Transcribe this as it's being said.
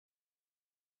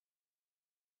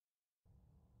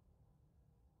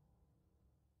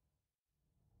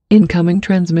Incoming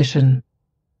transmission.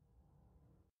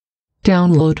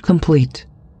 Download complete.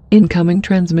 Incoming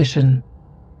transmission.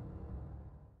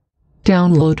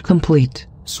 Download complete.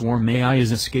 SwarmAI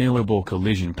is a scalable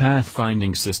collision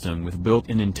pathfinding system with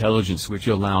built-in intelligence which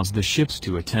allows the ships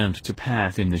to attempt to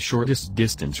path in the shortest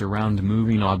distance around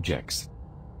moving objects.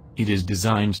 It is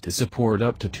designed to support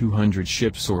up to 200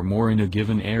 ships or more in a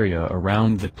given area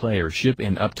around the player ship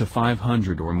and up to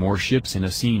 500 or more ships in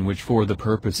a scene, which for the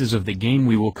purposes of the game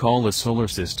we will call a solar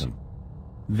system.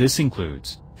 This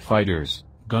includes fighters,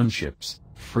 gunships,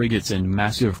 frigates and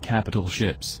massive capital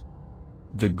ships.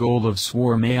 The goal of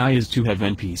SwarmAI is to have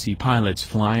NPC pilots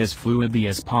fly as fluidly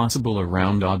as possible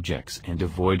around objects and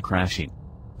avoid crashing.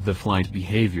 The flight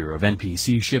behavior of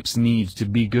NPC ships needs to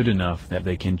be good enough that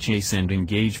they can chase and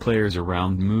engage players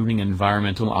around moving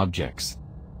environmental objects.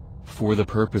 For the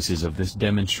purposes of this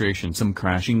demonstration, some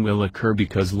crashing will occur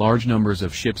because large numbers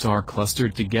of ships are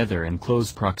clustered together in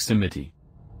close proximity.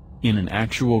 In an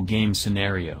actual game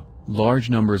scenario,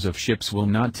 large numbers of ships will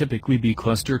not typically be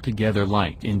clustered together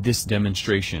like in this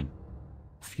demonstration.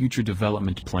 Future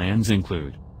development plans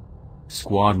include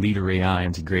Squad Leader AI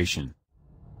integration,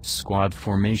 Squad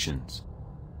formations,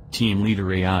 Team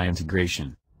Leader AI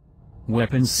integration,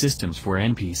 Weapons systems for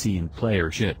NPC and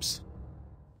player ships,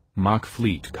 Mock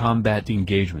fleet combat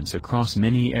engagements across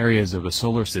many areas of a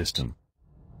solar system,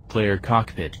 Player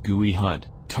cockpit GUI HUD,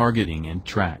 targeting and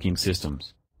tracking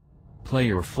systems,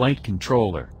 Player flight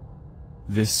controller.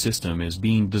 This system is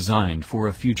being designed for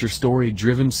a future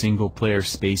story-driven single-player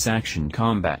space action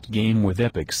combat game with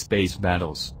epic space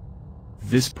battles.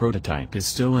 This prototype is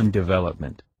still in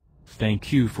development.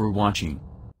 Thank you for watching.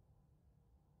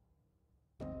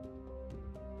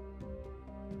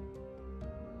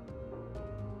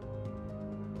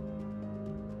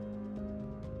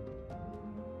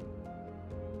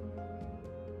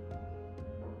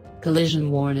 Collision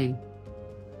warning.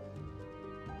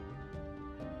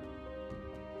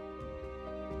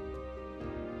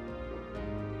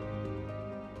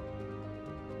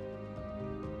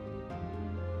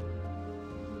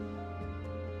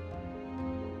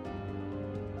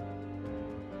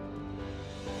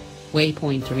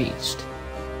 Waypoint reached.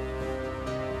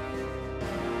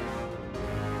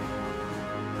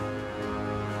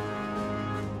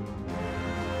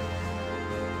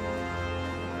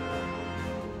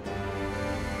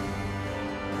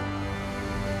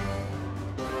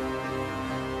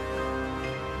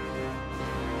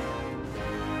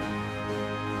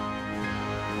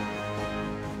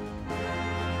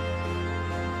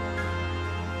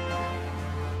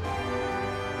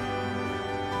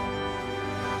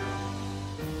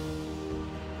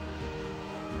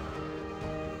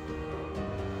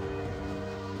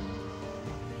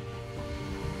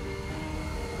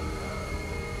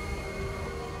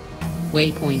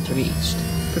 Waypoint reached.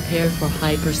 Prepare for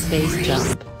hyperspace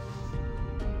jump.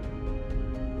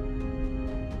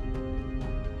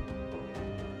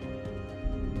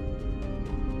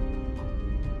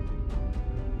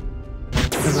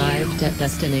 Arrived at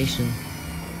destination.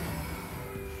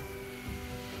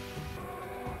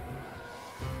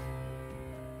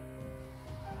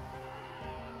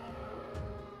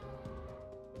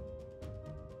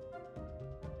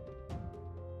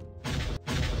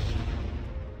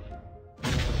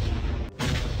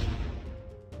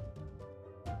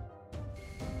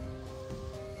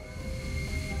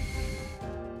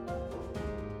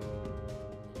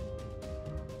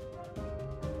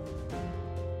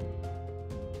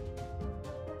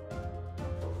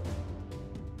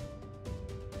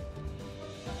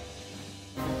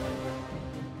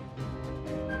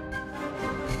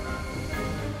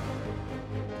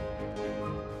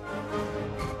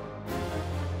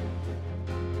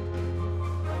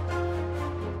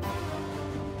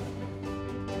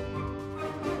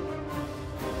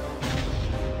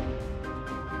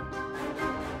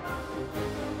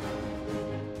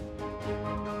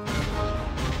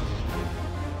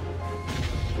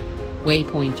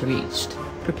 Waypoint reached.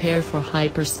 Prepare for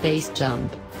hyperspace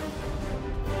jump.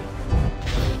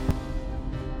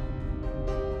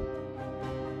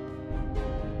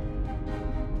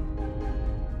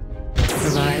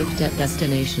 Arrived at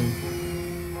destination.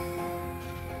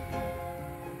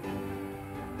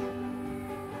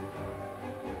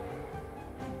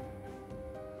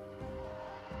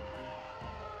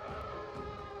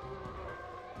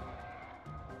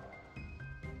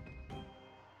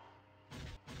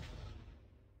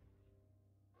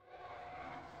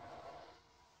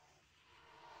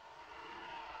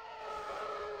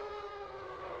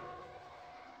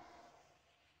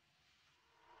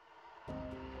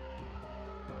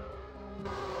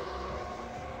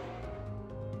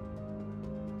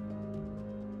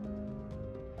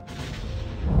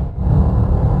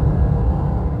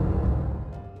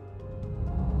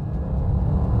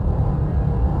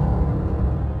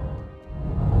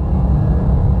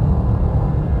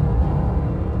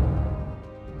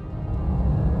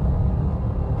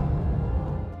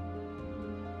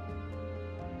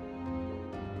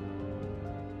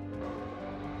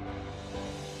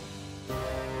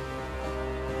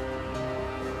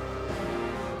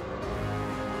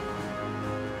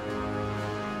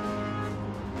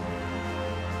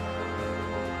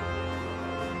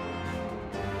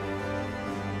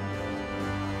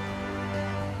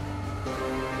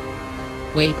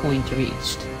 Waypoint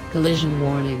reached. Collision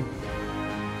warning.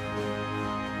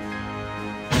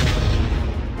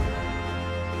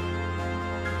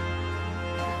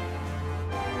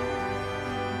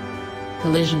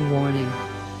 Collision warning.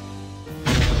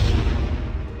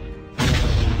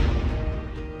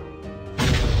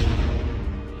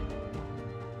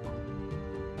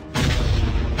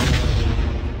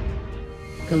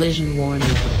 Collision warning.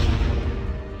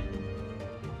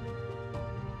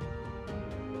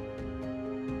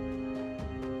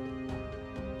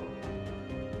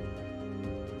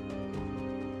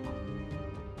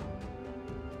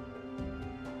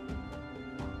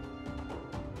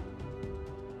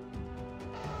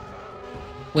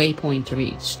 Waypoint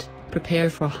reached. Prepare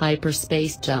for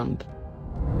hyperspace jump.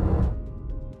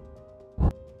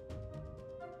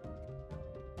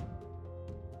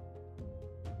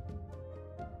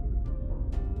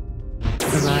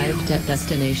 Arrived at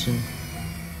destination.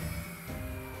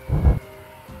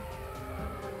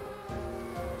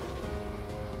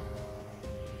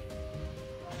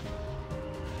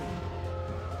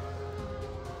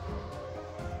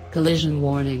 Collision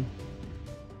warning.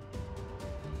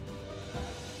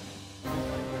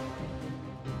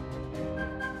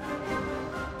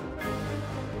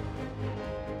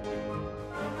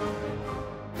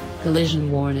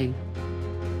 Collision warning.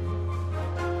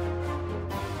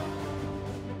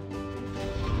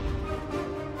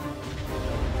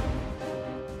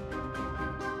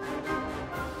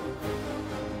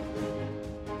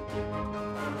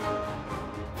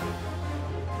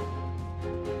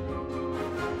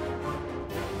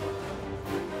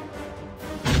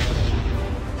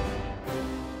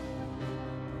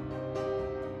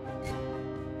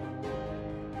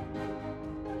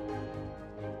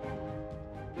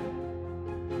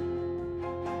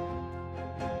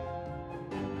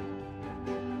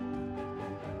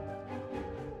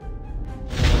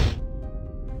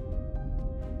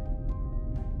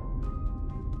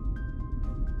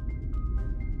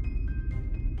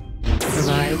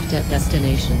 Arrived at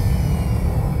destination.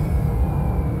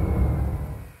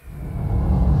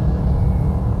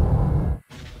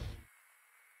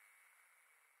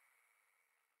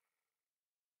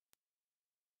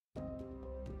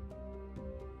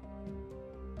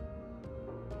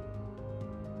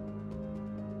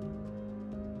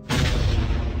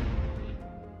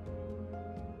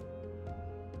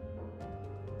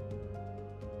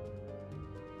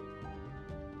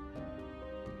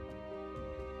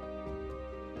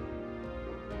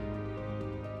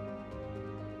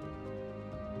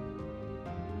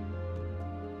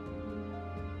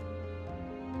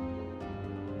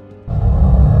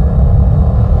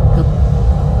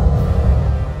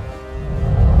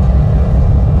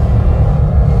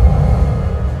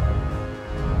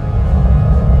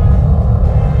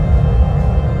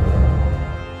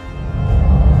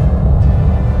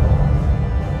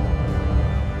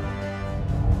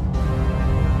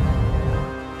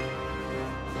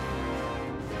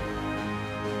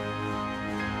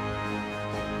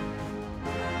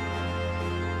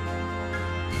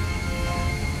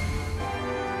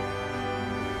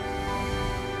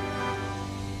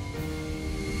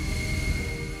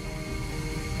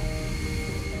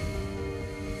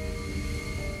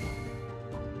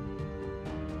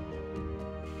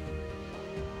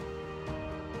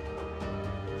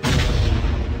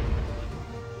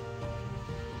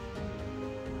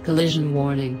 Collision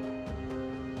warning.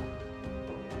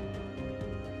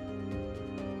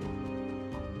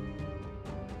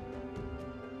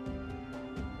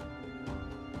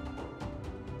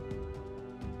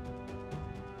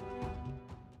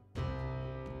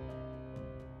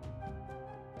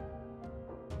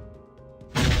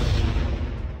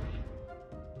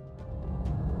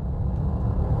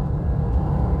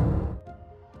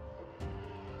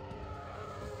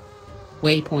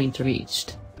 Waypoint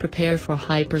reached. Prepare for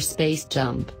hyperspace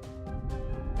jump.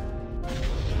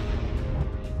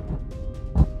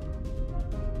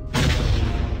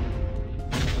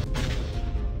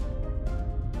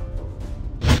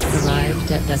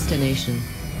 Arrived at destination.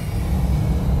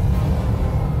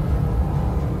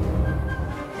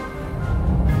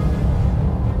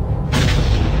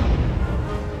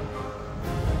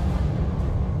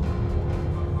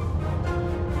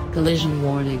 Collision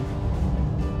warning.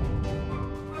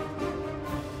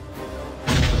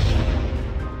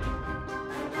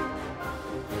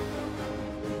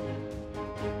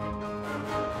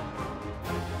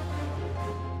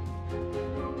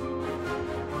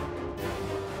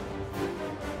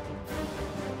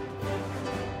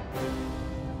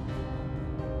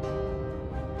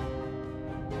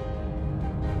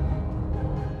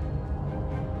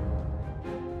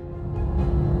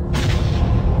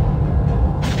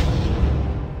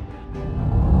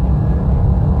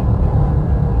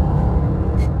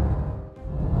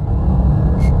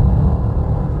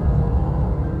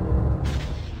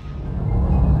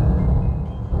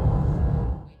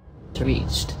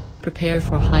 Prepare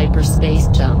for hyperspace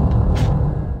jump.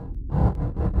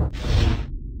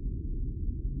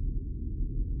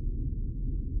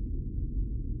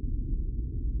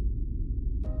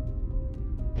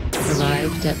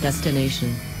 Arrived at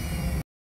destination.